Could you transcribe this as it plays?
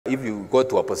if you go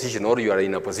to a position or you are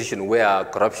in a position where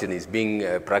corruption is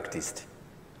being practiced,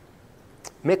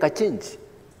 make a change.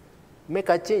 Make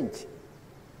a change.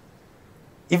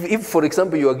 If, for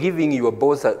example, you are giving your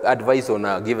boss advice on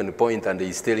a given point and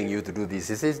he's telling you to do this,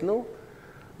 he says, no,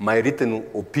 my written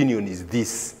opinion is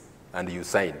this, and you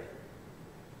sign.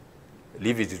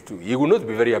 Leave it to. He will not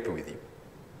be very happy with you.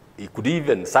 He could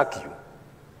even sack you.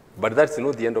 But that's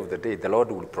not the end of the day. The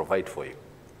Lord will provide for you.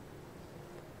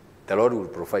 The Lord will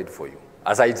provide for you.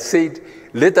 As I said,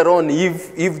 later on,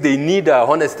 if they need a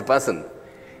honest person,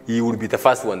 he will be the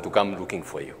first one to come looking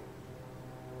for you.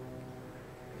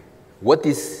 What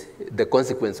is the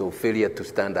consequence of failure to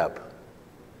stand up?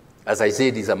 As I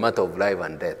said, it's a matter of life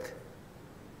and death.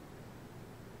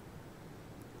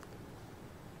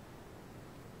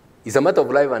 It's a matter of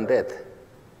life and death.